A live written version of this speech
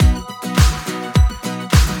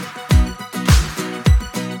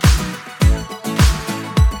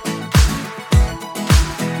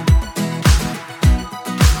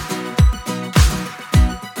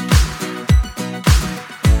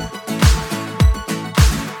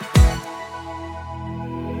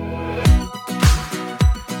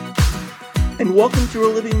and welcome to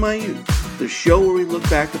Reliving My Youth, the show where we look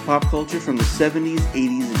back at pop culture from the 70s,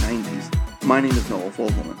 80s, and 90s. My name is Noel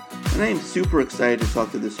Fogelman, and I am super excited to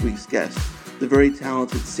talk to this week's guest, the very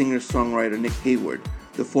talented singer-songwriter Nick Hayward,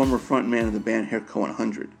 the former frontman of the band Hairco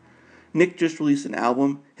 100. Nick just released an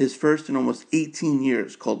album, his first in almost 18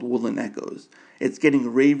 years, called Woodland Echoes. It's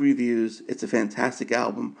getting rave reviews, it's a fantastic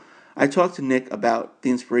album. I talked to Nick about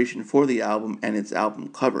the inspiration for the album and its album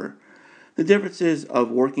cover, the differences of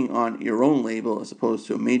working on your own label as opposed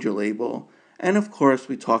to a major label, and of course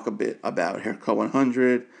we talk a bit about Hairco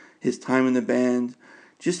 100, his time in the band,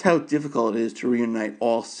 just how difficult it is to reunite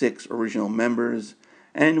all 6 original members,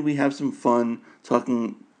 and we have some fun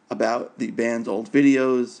talking about the band's old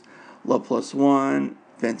videos, Love Plus One,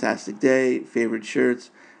 Fantastic Day, favorite shirts,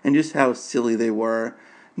 and just how silly they were.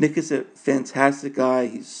 Nick is a fantastic guy,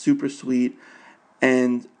 he's super sweet,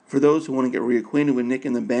 and for those who want to get reacquainted with Nick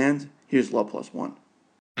and the band, here's Love Plus One.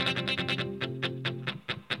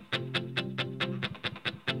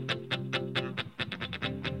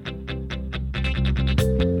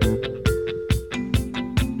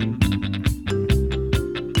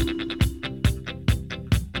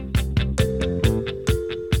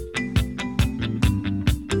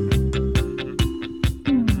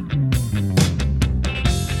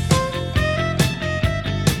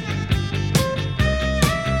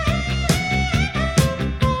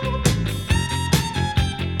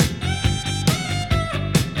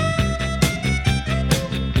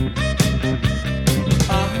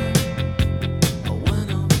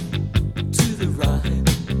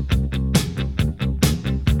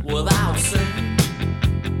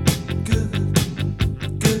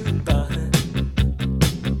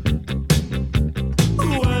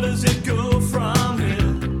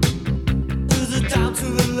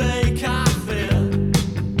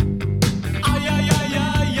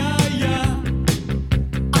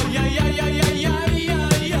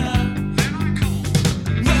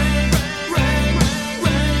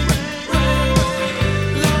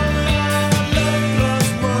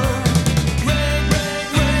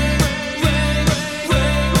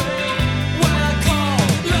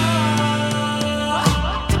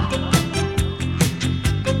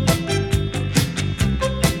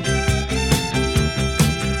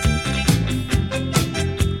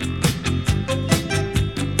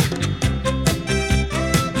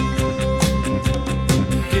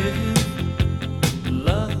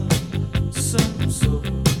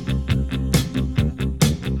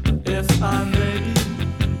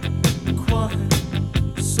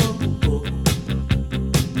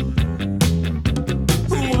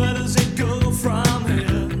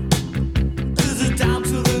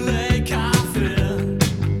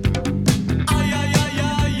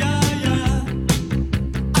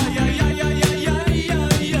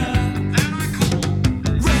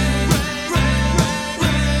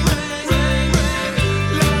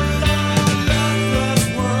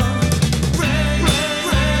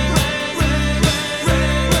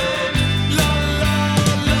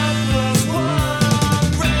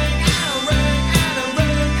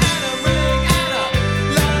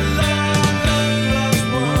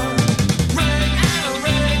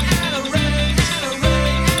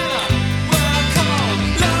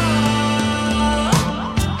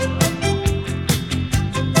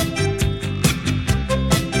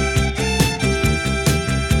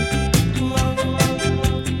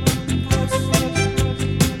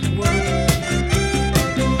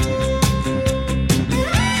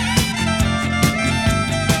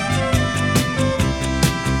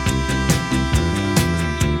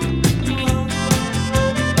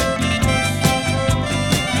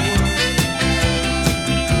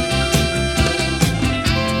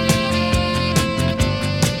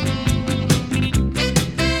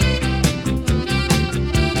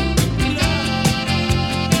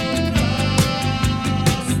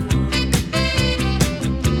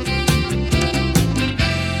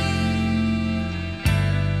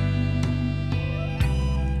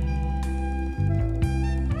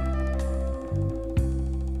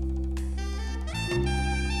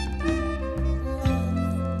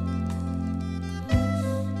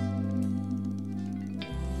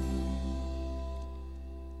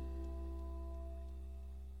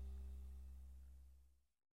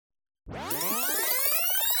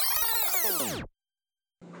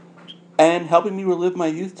 And helping me relive my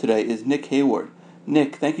youth today is Nick Hayward.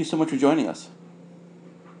 Nick, thank you so much for joining us.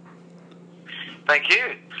 Thank you.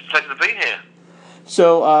 It's a pleasure to be here.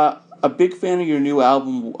 So, a big fan of your new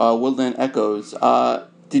album, Woodland Echoes.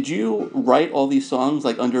 Did you write all these songs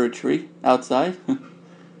like under a tree outside? Well,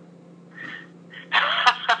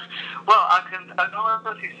 I can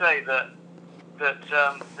honestly say that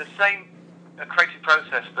the same a creative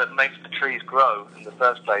process that makes the trees grow in the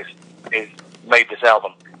first place made this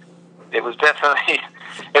album. It was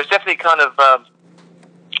definitely kind of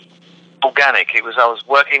organic. I was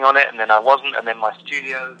working on it, and then I wasn't, and then my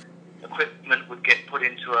studio equipment would get put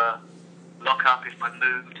into a lock-up if I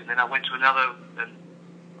moved, and then I went to another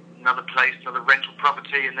place, another rental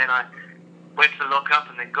property, and then I went to the lock-up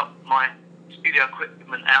and then got my studio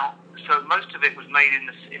equipment out. So most of it was made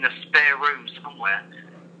in a spare room somewhere,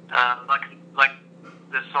 like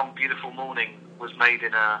the song "Beautiful Morning" was made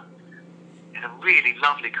in a really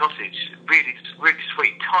lovely cottage, really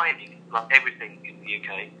sweet, tiny, like everything in the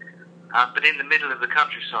UK, but in the middle of the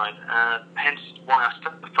countryside. Hence why I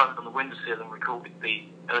stuck the phone on the windowsill and recorded the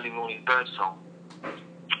early morning bird song.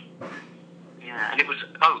 Yeah, and it was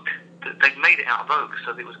oak. They'd made it out of oak,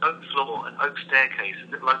 so there was oak floor, an oak staircase, a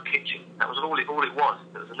little oak kitchen. That was all it was.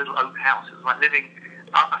 It was a little oak house. It was like living.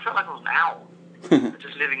 I felt like I was an owl,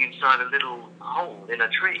 just living inside a little hole in a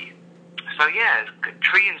tree. So yeah,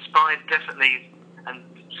 tree inspired definitely, and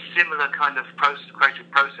similar kind of creative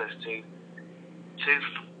process to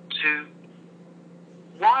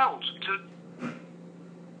wild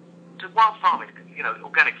farming,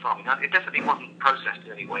 organic farming. It definitely wasn't processed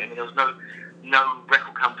in any way. I mean, there was no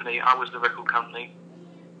record company. I was the record company.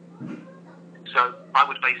 So I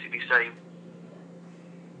would basically say,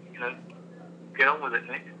 get on with it,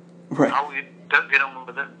 Nick. Right. Oh, you don't get on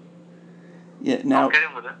with it. Yeah. Now. Get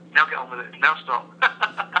on with it. Now get on with it. Now stop.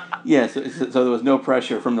 Yeah. So there was no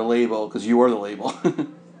pressure from the label because you were the label. No,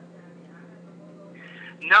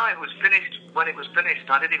 it was finished when it was finished.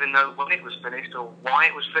 I didn't even know when it was finished or why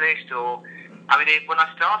it was finished. When I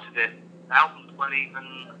started it, albums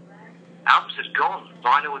had gone.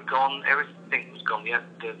 Vinyl had gone. Everything was gone. The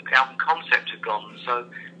album concept had gone. So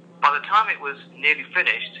by the time it was nearly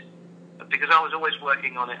finished, because I was always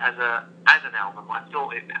working on it as an album, I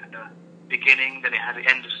thought it had a beginning, then it had the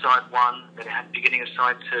end of side one, then it had the beginning of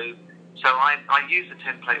side two. So I used the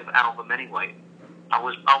template of the album anyway. I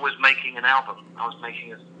was making an album. I was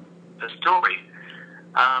making a story.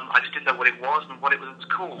 I just didn't know what it was and what it was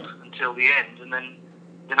called until the end, and then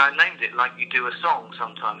I named it like you do a song.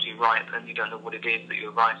 Sometimes you write and you don't know what it is that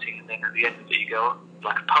you're writing, and then at the end of it you go,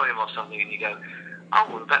 like a poem or something, and you go, oh,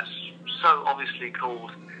 well, that's so obviously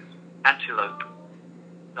called Antelope.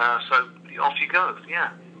 So off you go.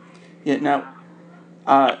 Yeah. Yeah. Now.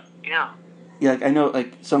 Yeah. Yeah. I know.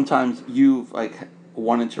 Like sometimes you've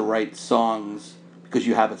wanted to write songs because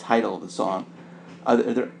you have a title of the song.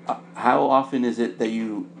 How often is it that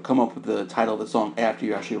you come up with the title of the song after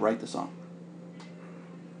you actually write the song?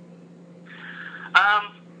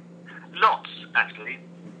 Lots, actually.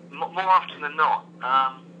 More often than not.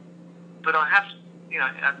 But I have,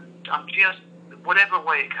 I'm just, whatever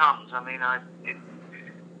way it comes. I mean,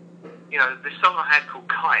 the song I had called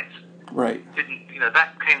Kite. Right.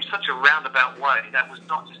 That came such a roundabout way. That was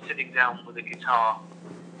not just sitting down with a guitar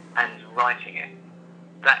and writing it.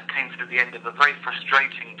 That came through the end of a very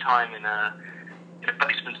frustrating time in a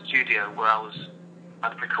basement studio where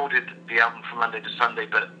I'd recorded the album from Monday to Sunday,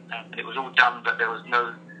 but it was all done, but there was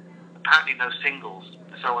apparently no singles.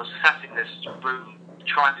 So I was sat in this room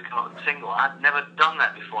trying to come up with a single. I'd never done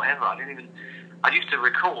that before, ever. I used to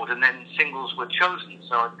record and then singles were chosen.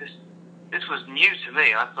 So this was new to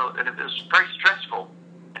me. I thought, and it was very stressful.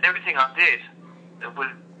 And everything I did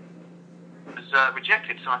was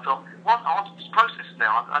rejected. So I thought, I'll just process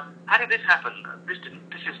now. How did this happen? This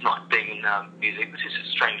is not being in music. This is a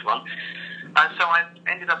strange one. So I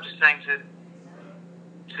ended up just saying to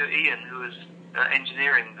Ian, who was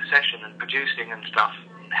engineering the session and producing and stuff,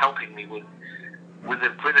 and helping me with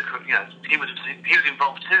the he was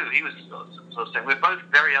involved too. He was sort of saying we're both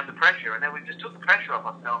very under pressure, and then we just took the pressure off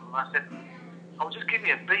ourselves. And I said, "Oh, just give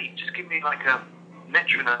me a beat. Just give me like a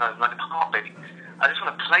metronome, like a heartbeat. I just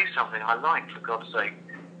want to play something I like, for God's sake."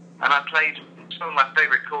 And I played, some of my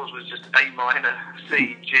favourite chords was just A minor,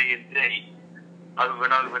 C, G, and D, over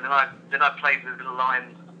and over. And then I played the little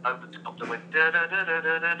line over the top that went da da da da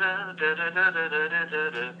da da da da da da da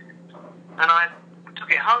da, and I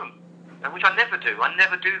took it home, which I never do. I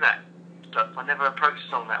never do that stuff. I never approach a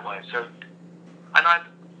song that way. So, and I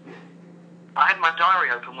had my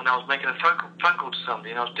diary open when I was making a phone call to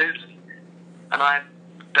somebody, and I was doodling, and I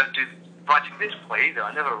don't do writing this way either.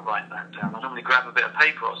 I never write that down. I normally grab a bit of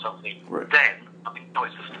paper or something. Right. Then,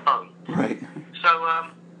 it's the phone. Right. So,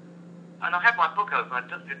 and I had my book open, I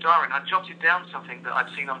did the diary, and I jotted down something that I'd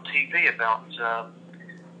seen on TV about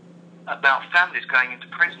families going into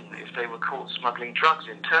prison if they were caught smuggling drugs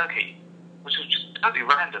in Turkey, which was just totally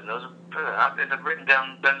random. There was I'd written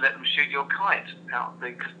down, "Don't let them shoot your kite."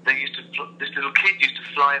 This little kid used to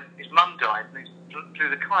fly. His mum died, and flew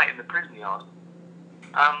the kite in the prison yard.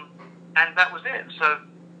 And that was it. So, a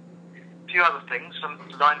few other things, some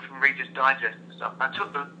line from Reader's Digest and stuff. I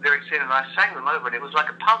took the lyrics in and I sang them over, and it was like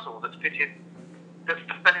a puzzle that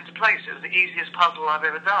fell into place. It was the easiest puzzle I've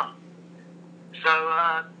ever done. So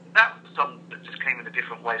that was something that just came in a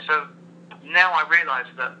different way. So now I realise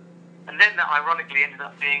that, and then that ironically ended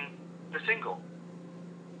up being the single.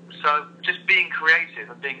 So just being creative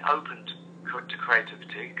and being open to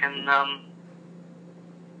creativity can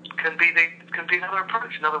be another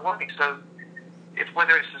approach, another way. So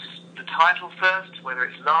whether it's the title first, whether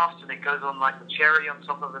it's last and it goes on like the cherry on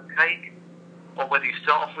top of the cake, or whether you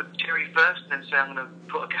start off with cherry first and then say I'm going to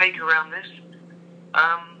put a cake around this,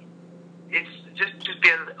 it's just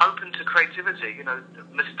being open to creativity. You know,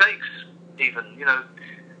 mistakes even. You know,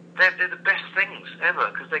 they're the best things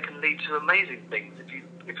ever because they can lead to amazing things.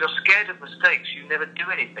 If you're scared of mistakes, you never do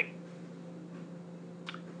anything.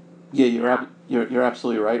 Yeah, you're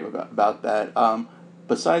absolutely right about that.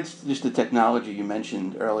 Besides just the technology you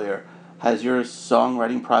mentioned earlier, has your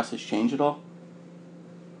songwriting process changed at all?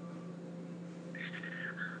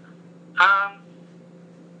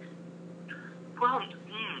 Well,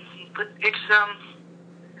 but it's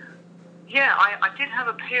yeah. I did have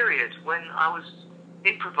a period when I was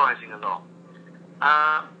improvising a lot,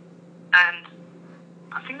 and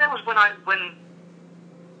I think that was when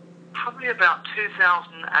probably about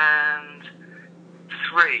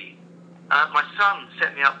 2003. My son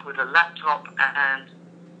set me up with a laptop and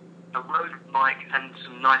a Rode mic and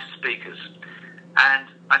some nice speakers, and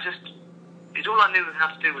all I knew how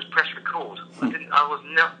to do was press record. I was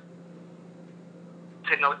not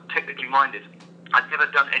technically minded. I'd never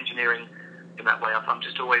done engineering in that way. I'm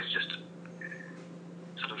just always just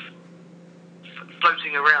sort of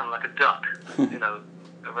floating around like a duck, you know,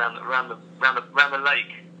 around the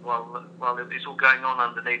lake while it's all going on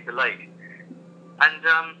underneath the lake. And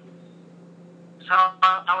so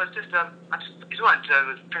I was just it's all I had to do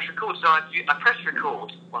was press record. So I pressed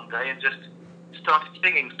record one day and just started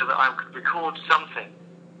singing so that I could record something.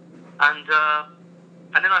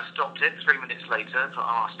 And then I stopped it 3 minutes later. I thought,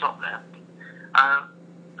 I'll stop there.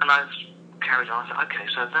 And I carried on. I thought, okay,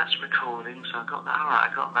 so that's recording. So I got that. All right,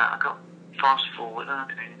 I got that. I got fast forward.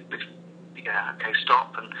 Okay, yeah, okay,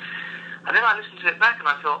 stop. And then I listened to it back and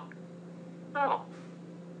I thought, oh,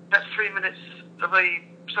 that's 3 minutes of a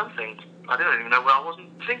something. I don't even know where I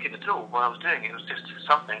wasn't thinking at all while I was doing it. It was just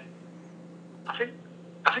something. I think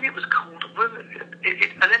it was called.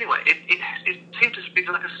 And anyway, it seemed to be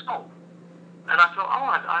like a song. And I thought,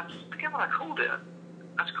 I forget what I called it. I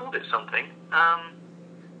just called it something.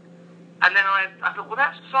 And then I thought, well,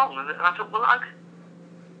 that's a song. And I thought, well, I'll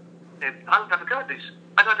have a go at this.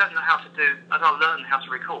 As I don't know how to do, as I learn how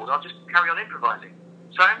to record, I'll just carry on improvising.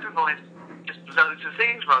 So I improvised just loads of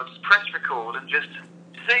things where I just press record and just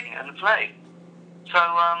sing and play. So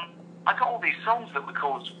I got all these songs that were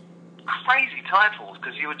called crazy titles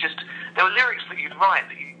because there were lyrics that you'd write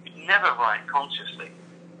that you'd never write consciously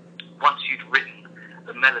once you'd written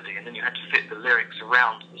the melody, and then you had to fit the lyrics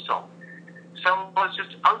around the song. So I was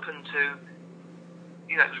just open to,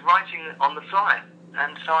 it was writing on the fly,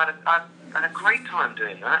 and so I had a great time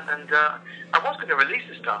doing that. And I was going to release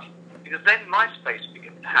the stuff because then MySpace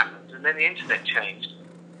happened, and then the internet changed,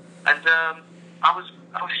 and I was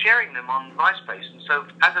sharing them on MySpace, and so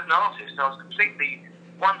as an artist, I was completely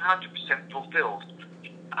 100% fulfilled.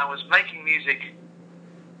 I was making music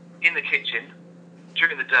in the kitchen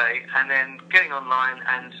during the day, and then getting online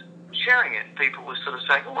and sharing it. People were sort of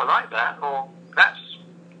saying, "Oh, I like that," or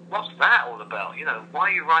 "What's that all about?" Why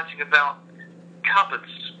are you writing about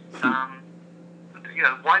cupboards?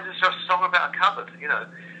 Why is there a song about a cupboard?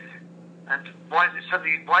 And why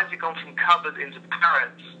has it gone from cupboard into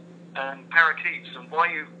parrots and parakeets? And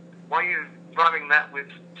why are you rhyming that with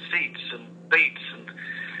seats and beats? And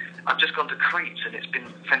I've just gone to Crete, and it's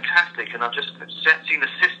been fantastic. And I've just seen the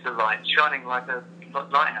sister light shining like a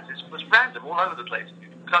lighthouse. It was random all over the place.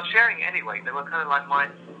 So I was sharing it anyway. They were kind of like my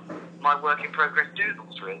work in progress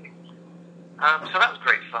doodles, really. So that was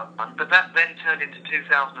great fun. But that then turned into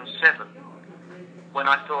 2007, when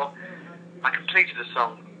I thought I completed a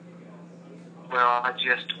song where I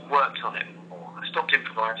just worked on it more. I stopped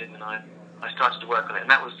improvising and I started to work on it, and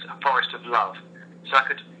that was A Forest of Love. So I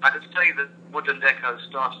could say that Woodland Echo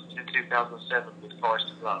started in 2007 with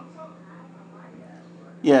Forest of Love.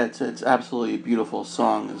 Yeah, it's absolutely a beautiful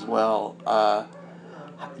song as well.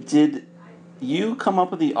 Did you come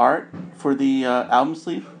up with the art for the album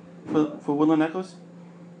sleeve for Woodland Echoes?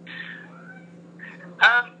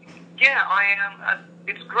 Yeah, I am.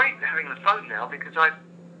 It's great having the phone now because I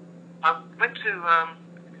went to.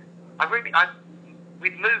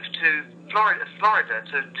 we'd moved to Florida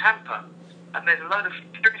to Tampa, and there's a load of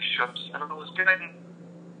thrift shops, and I was going to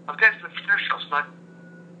the thrift shops, and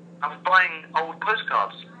I was buying old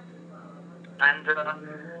postcards, and they're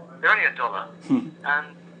only $1, and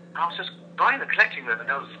I was just buying them, collecting them, and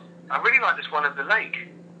I really liked this one of the lake.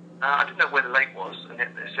 I didn't know where the lake was, and it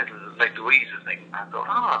said Lake Louise, I think. I thought,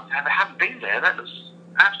 I haven't been there. That looks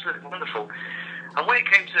absolutely wonderful. And when it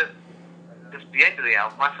came to the end of the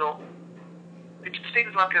album, I thought, it just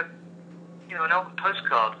seems like an old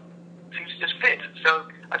postcard. It seems to just fit. So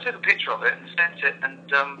I took a picture of it and sent it, and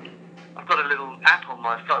I've got a little app on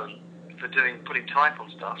my phone for putting type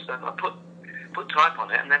on stuff. So I put type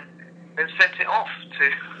on it, and then sent it off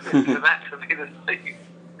to that to be the sleeve.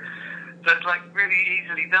 So it's like really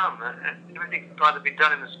easily done. Everything could either be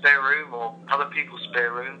done in the spare room or other people's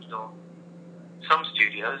spare rooms or some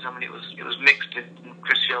studios. I mean, it was mixed in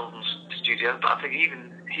Chris Sheldon's studio, but I think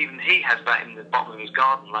even he has that in the bottom of his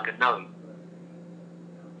garden, like a gnome.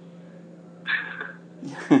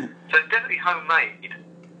 So it's definitely homemade.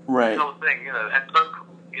 Right. The whole thing, and local,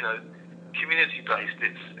 community based.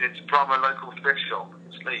 It's from a local thrift shop,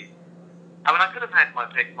 Sleeve. I mean, I could have had my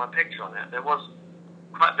picture on it. There was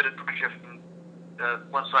quite a bit of pressure from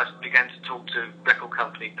once I began to talk to record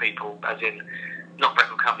company people, as in not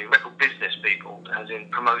record company, record business people, as in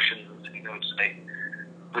promotions, would say,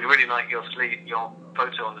 we'd really like your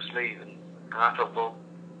photo on the sleeve, and I thought, well,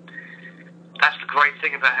 that's the great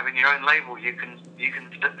thing about having your own label. You can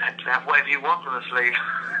have whatever you want on the sleeve,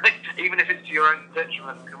 even if it's to your own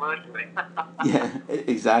detriment commercially. Yeah,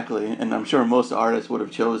 exactly. And I'm sure most artists would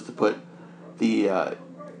have chose to put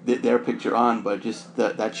their picture on, but just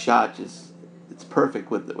that shot it's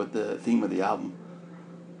perfect with the theme of the album.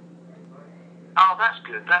 Oh, that's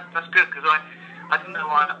good. That's good, because I didn't know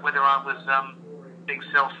whether I was being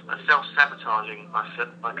self-sabotaging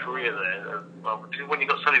my career there. Well, when you've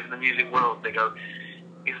got somebody from the music world,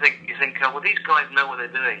 you think, well, these guys know what they're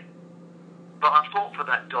doing. But I fought for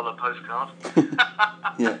that $1 postcard.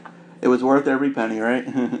 Yeah, it was worth every penny, right?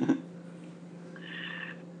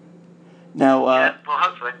 Now, yeah, well,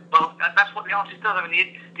 hopefully. Well, that's what the artist does. I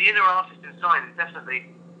mean, the inner artist inside is definitely.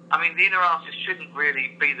 I mean, the inner artist shouldn't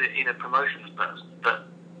really be the inner promotions person, but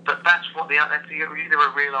that's what you're either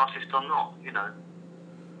a real artist or not,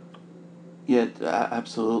 Yeah,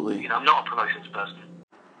 absolutely. I'm not a promotions person.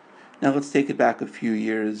 Now let's take it back a few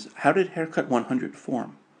years. How did Haircut 100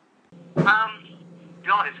 form?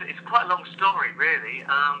 God, it's quite a long story, really.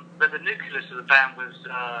 But the nucleus of the band was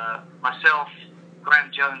myself,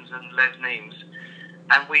 Graham Jones, and Les Neames,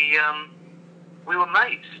 and we were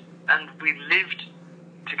mates, and we lived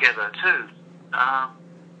together too.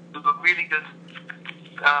 We were really good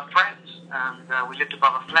friends, and we lived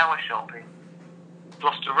above a flower shop in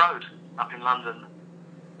Gloucester Road up in London,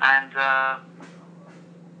 and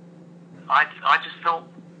I just thought,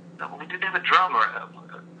 we didn't have a drummer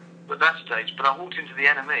at that stage, but I walked into the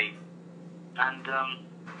NME and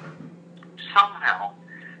somehow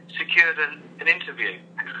secured an interview.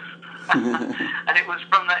 And it was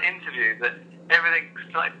from that interview that everything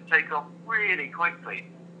started to take off really quickly.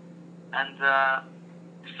 And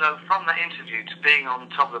so from that interview to being on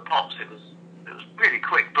Top of the Pops, it was really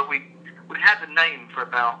quick. But we had the name for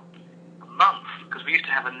about a month, because we used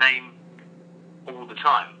to have a name all the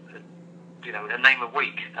time, a name a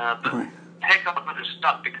week. But Haircut 100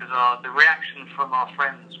 stuck because the reaction from our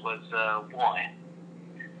friends was why,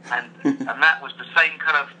 and that was the same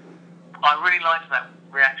kind of. I really liked that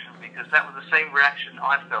reaction, because that was the same reaction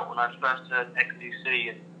I felt when I first heard XTC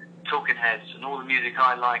and Talking Heads and all the music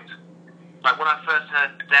I liked. Like when I first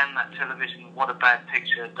heard Damn That Television, What a Bad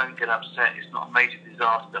Picture, Don't Get Upset, It's Not a Major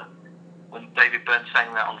Disaster, when David Byrne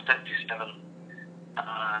sang that on 77,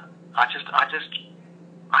 I just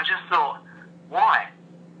thought, why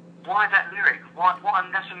that lyric? Why?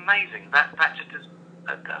 That's amazing. That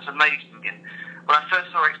that's amazing. And when I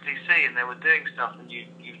first saw XTC and they were doing stuff, and you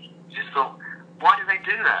just thought, why do they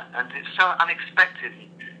do that? And it's so unexpected,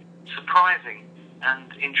 surprising,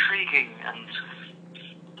 and intriguing, and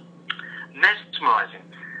mesmerizing,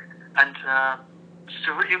 and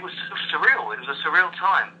it was surreal. It was a surreal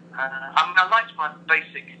time. I liked my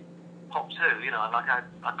basic pop too.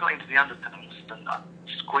 I got into the undertones, and I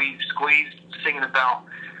squeezed, singing about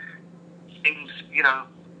things,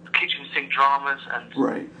 kitchen sink dramas, and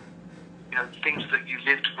right. Things that you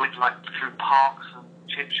lived with, like through parks and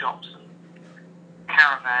chip shops and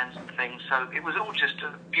caravans and things. So it was all just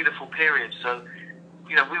a beautiful period. So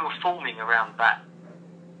we were forming around that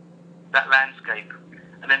landscape.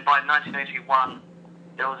 And then by 1981,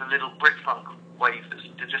 there was a little Brit-funk wave that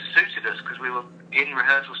just suited us, because we were in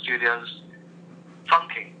rehearsal studios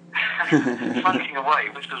funking, funking away,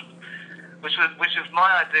 which was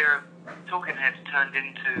my idea of Talking Heads turned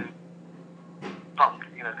into funk,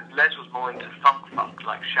 because Les was more into funk,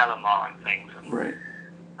 like Shalimar and things, right.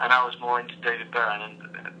 And I was more into David Byrne, and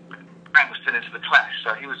Frank was still into the Clash,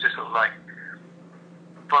 so he was just sort of like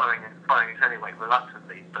following it anyway,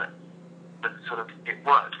 reluctantly, but sort of it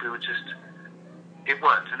worked. It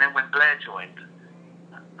worked, and then when Blair joined,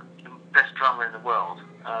 the best drummer in the world,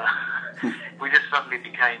 we just suddenly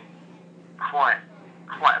became quite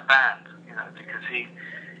a band, because he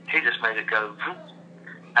just made it go, whoop,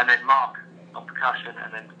 and then Mark on percussion,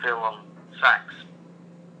 and then Phil on sax.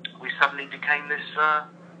 We suddenly became this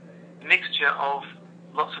mixture of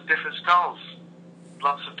lots of different styles,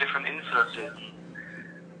 lots of different influences.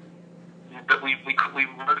 But we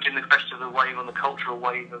rode in the crest of the wave, on the cultural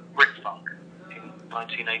wave of Brit Funk in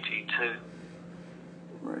 1982.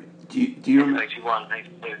 Right. Do you remember? 81,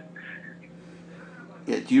 82.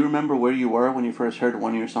 Yeah. Do you remember where you were when you first heard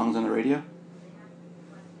one of your songs on the radio?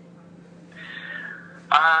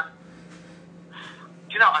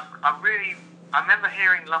 I remember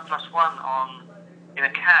hearing Love Plus One in a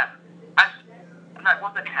cab. No, it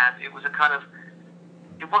wasn't a cab. It was a kind of.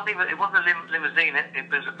 It wasn't a limousine. It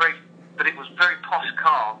was a very posh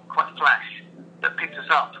car, quite flash, that picked us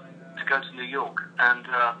up to go to New York, and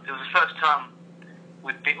it was the first time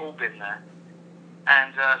we'd all been there,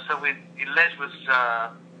 and so Les was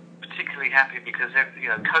particularly happy because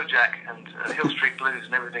Kojak and Hill Street Blues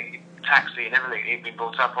and everything, Taxi and everything he'd been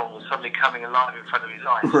brought up on was suddenly coming alive in front of his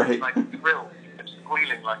eyes. Right. It was like a thrill,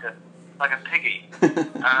 squealing like a piggy,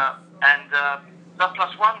 and Love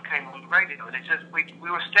Plus One came on the radio, and it just we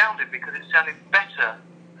were astounded because it sounded better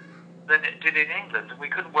than it did in England, and we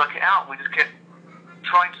couldn't work it out. We just kept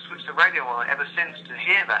trying to switch the radio on ever since to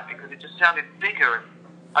hear that, because it just sounded bigger. And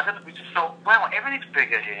I don't know, we just thought, wow, everything's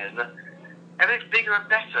bigger here. Everything's bigger and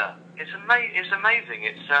better. It's amazing.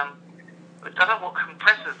 It's I don't know what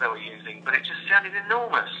compressors they were using, but it just sounded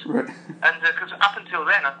enormous. Right. And because up until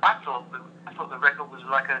then, I thought the record was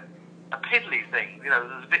like a piddly thing. It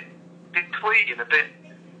was a bit twee and a bit.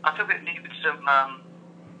 I thought it needed some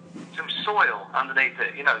soil underneath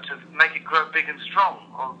it, to make it grow big and strong,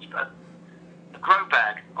 or a grow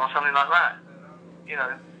bag or something like that.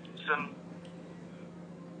 Some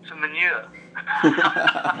manure.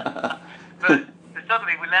 But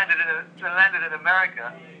suddenly we landed in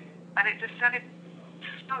America, and it just sounded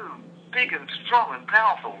so big and strong and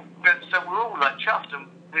powerful. And so we're all like chuffed, and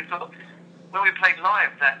we thought when we played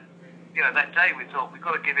live that day, we thought we've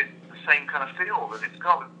got to give it the same kind of feel that it's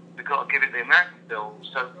got. We've got to give it the American feel.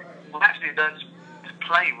 So we actually learned to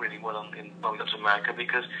play really well when we got to America,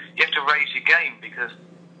 because you have to raise your game, because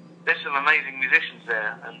there's some amazing musicians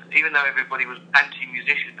there, and even though everybody was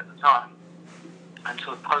anti-musician at the time and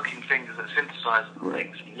sort of poking fingers at synthesizers and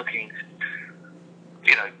things and looking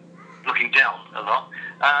down a lot,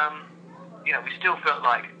 we still felt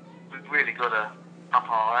like we've really got to up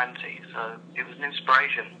our ante. So it was an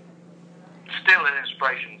inspiration, still an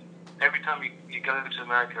inspiration. Every time you go to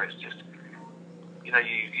America, it's just, you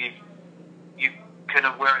kind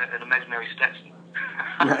of wear an imaginary Stetson.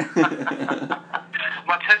 Right.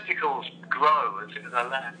 My testicles grow as soon as I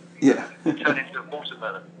land. Yeah. Turn into a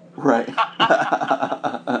watermelon. Right.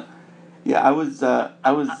 Yeah, I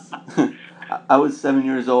was 7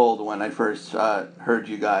 years old when I first heard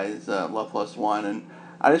you guys, Love Plus One, and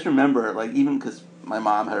I just remember, like, even because my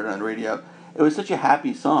mom had it on the radio, it was such a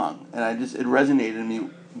happy song, and it resonated in me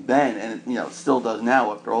then, and it still does now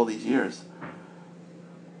after all these years.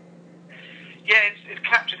 Yeah, it's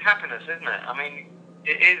captured happiness, isn't it? I mean,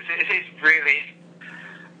 it's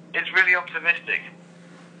really optimistic.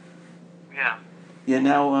 Yeah. Yeah.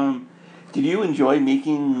 Now, did you enjoy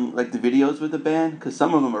making like the videos with the band? Because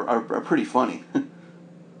some of them are pretty funny.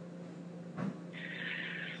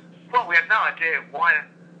 Well, we had no idea why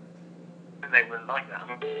they were like that.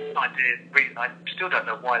 I still don't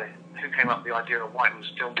know who came up with the idea of why it was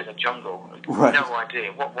filmed in a jungle. Right. No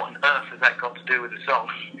idea. What on earth has that got to do with the song?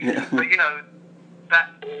 Yeah. But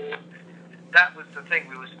that was the thing.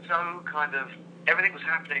 We were so kind of, everything was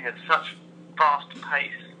happening at such fast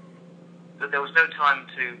pace that there was no time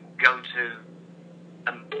to go to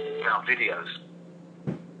our videos.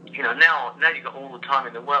 Now you've got all the time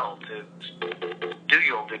in the world to do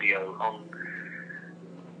your video on.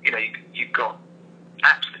 You've got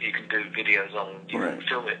apps that you can do videos on. You can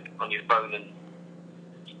film it on your phone and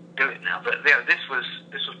do it now. But this was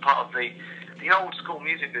part of the old school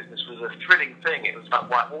music business. Was a thrilling thing. It was like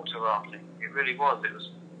whitewater rafting. It really was. It was,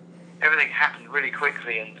 everything happened really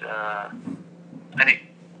quickly, and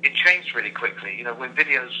it changed really quickly. When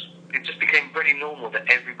videos it just became pretty normal that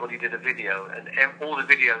everybody did a video, and all the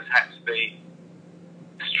videos had to be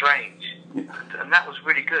strange, and that was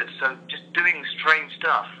really good. So just doing strange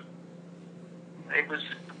stuff, it was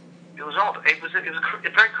odd. It was a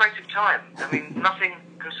very creative time. I mean, nothing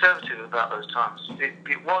conservative about those times.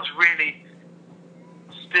 It was really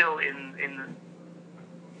still in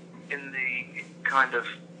the kind of,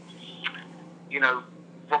 you know,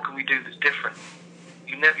 what can we do that's different?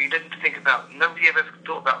 You didn't think about, nobody ever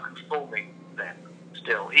thought about conforming then,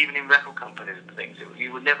 still, even in record companies and things.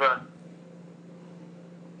 You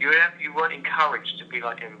weren't encouraged to be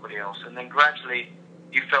like everybody else, and then gradually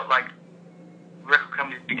you felt like record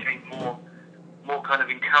companies became more kind of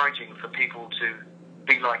encouraging for people to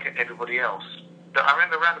be like everybody else. But I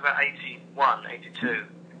remember around about 81, 82,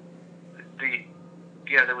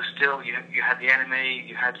 there was still, you had the Enemy,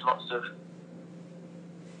 you had lots of,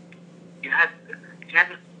 you had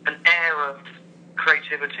an air of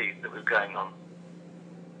creativity that was going on,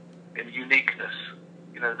 and uniqueness.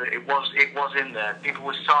 You know, that it was in there. People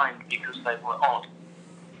were signed because they were odd,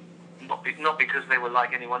 not because they were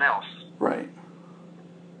like anyone else. Right.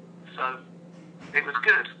 So it was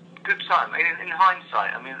good time. I mean, in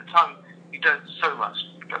hindsight, I mean, at the time you don't so much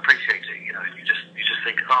appreciate it. You know, you just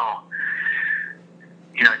think, oh,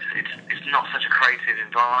 you know, it's not such a creative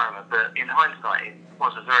environment. But in hindsight, it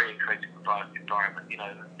was a very creative environment. You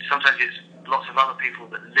know, sometimes it's lots of other people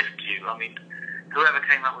that lift you. I mean, whoever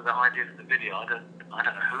came up with the idea for the video, I don't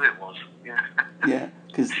know who it was. Yeah. Yeah,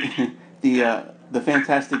 because the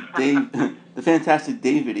Fantastic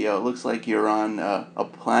Day video, it looks like you're on a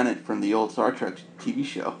planet from the old Star Trek TV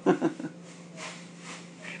show.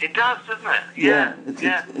 It does, doesn't it? Yeah,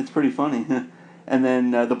 it's pretty funny. And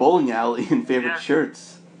then the bowling alley and favorite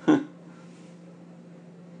shirts.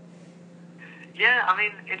 Yeah, I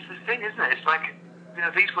mean, it's the thing, isn't it? It's like, you know,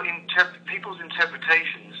 these were people's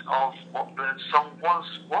interpretations of what the song was.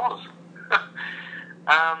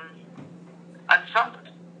 And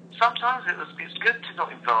sometimes it's good to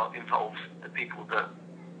not involve the people that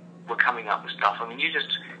were coming up with stuff. I mean, we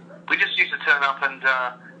just used to turn up, and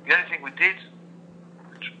the only thing we did,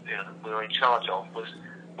 you know, we were in charge of, was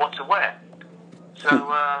what to wear. So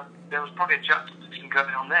there was probably a juxtaposition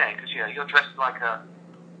going on there, because, you know, you're dressed like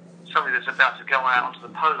somebody that's about to go out onto the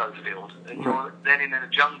polo field, and you're then in a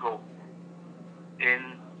jungle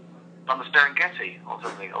on the Serengeti or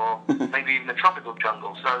something, or maybe even a tropical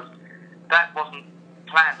jungle. So that wasn't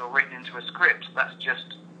planned or written into a script. That's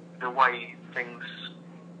just the way things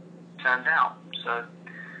turned out. So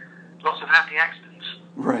lots of happy accidents.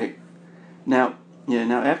 Right. Now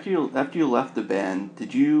after you left the band,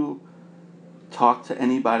 did you talk to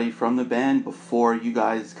anybody from the band before you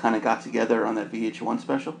guys kind of got together on that VH1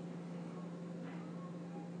 special?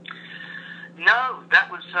 No, that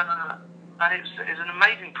was, and it's an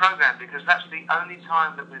amazing program, because that's the only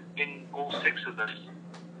time that we've been all six of us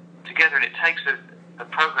together, and it takes a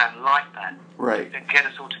program like that to get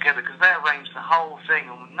us all together, because they arranged the whole thing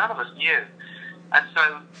and none of us knew. And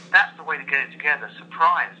so that's the way to get it together,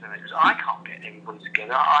 surprise. Because I can't get everybody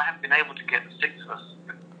together. I haven't been able to get the six of us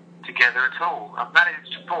together at all. I've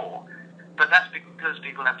managed 4, but that's because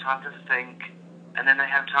people have time to think, and then they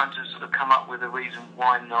have time to sort of come up with a reason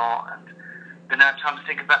why not, and then they have time to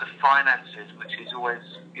think about the finances, which is always,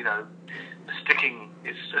 you know,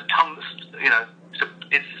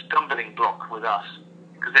 it's a stumbling block with us,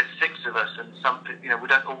 because there's 6 of us, and we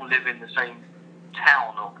don't all live in the same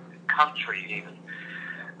town or country even.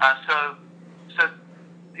 So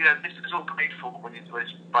you know, this is all paid for when it's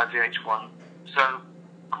by VH1. So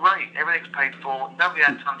great, everything's paid for. Nobody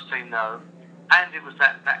had time to say no, and it was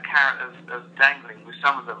that carrot of dangling with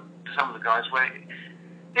some of the guys, where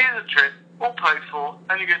here's a trip, all paid for,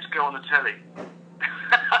 and you get to go on the telly.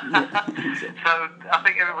 So I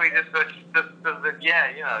think everybody just said, yeah,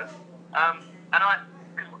 you know. And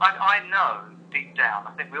I know deep down,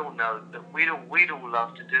 I think we all know that we'd all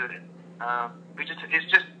love to do it.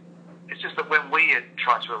 It's just that when we had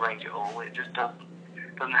tried to arrange it all, it just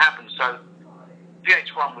doesn't happen. So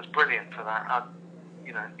VH1 was brilliant for that.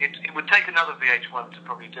 You know, it would take another VH1 to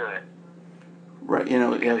probably do it. Right, you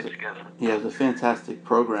know, it was a fantastic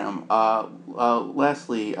program.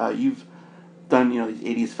 Lastly, you've done, you know,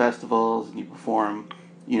 these 80s festivals, and you perform,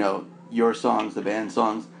 you know, your songs, the band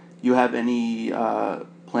songs. You have any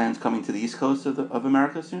plans coming to the East Coast of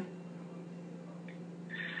America soon?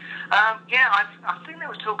 Yeah, I think there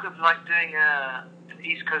was talk of like doing an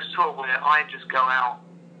East Coast tour where I just go out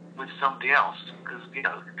with somebody else, because, you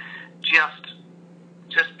know, just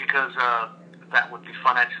because that would be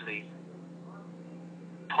financially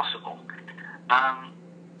possible.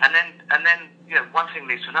 And then you know, one thing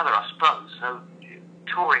leads to another, I suppose. So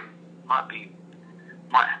touring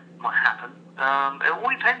might happen. It all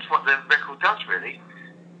depends what the record does, really.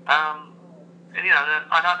 And,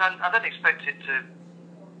 I don't expect it to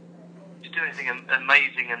do anything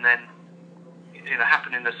amazing and then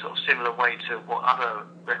happen in a sort of similar way to what other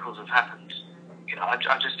records have happened. I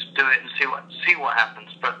just do it and see what happens.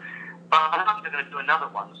 But I'm not going to do another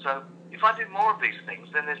one. So if I do more of these things,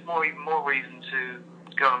 then there's even more reason to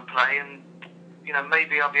go and play, and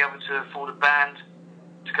maybe I'll be able to afford a band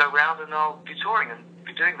to go round, and I'll be touring and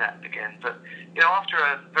be doing that again. But after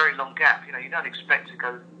a very long gap, you don't expect to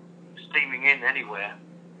go steaming in anywhere,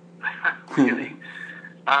 really.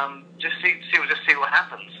 Just see what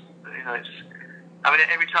happens.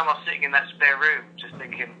 Every time I was sitting in that spare room, just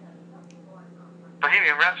thinking,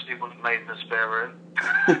 Bohemian Rhapsody wasn't made in the spare room.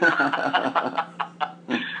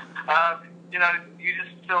 You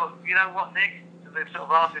just thought, what, Nick? The sort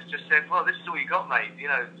of artist just said, well, this is all you got, mate.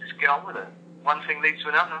 Just get on with it. One thing leads to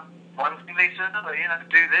another. One thing leads to another.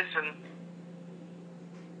 Do this, and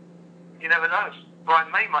you never know.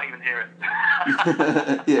 Brian May might even hear it.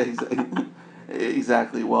 Yeah,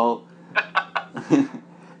 exactly. Well,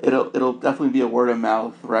 it'll definitely be a word of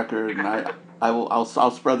mouth record, and I'll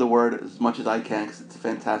spread the word as much as I can, because it's a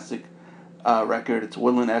fantastic record. It's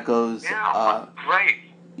Woodland Echoes. Yeah, great.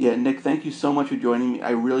 Yeah, Nick, thank you so much for joining me.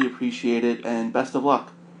 I really appreciate it, and best of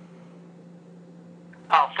luck.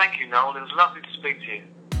 Oh, thank you, Noel. It was lovely to speak to you.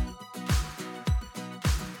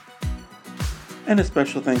 And a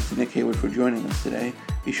special thanks to Nick Hayward for joining us today.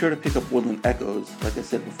 Be sure to pick up Woodland Echoes. Like I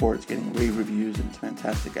said before, it's getting rave reviews and it's a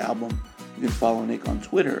fantastic album. You can follow Nick on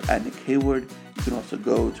Twitter at Nick Hayward. You can also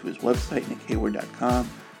go to his website, nickhayward.com.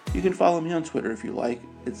 You can follow me on Twitter if you like.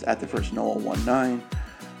 It's at @TheFirstNoel19.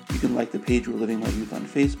 You can like the page We're Living My Youth on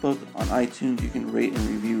Facebook. On iTunes, you can rate and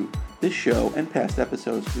review this show and past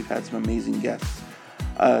episodes. We've had some amazing guests.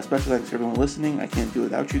 Special thanks to everyone listening. I can't do it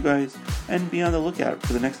without you guys. And be on the lookout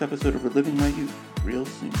for the next episode of Reliving My Youth real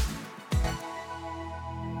soon.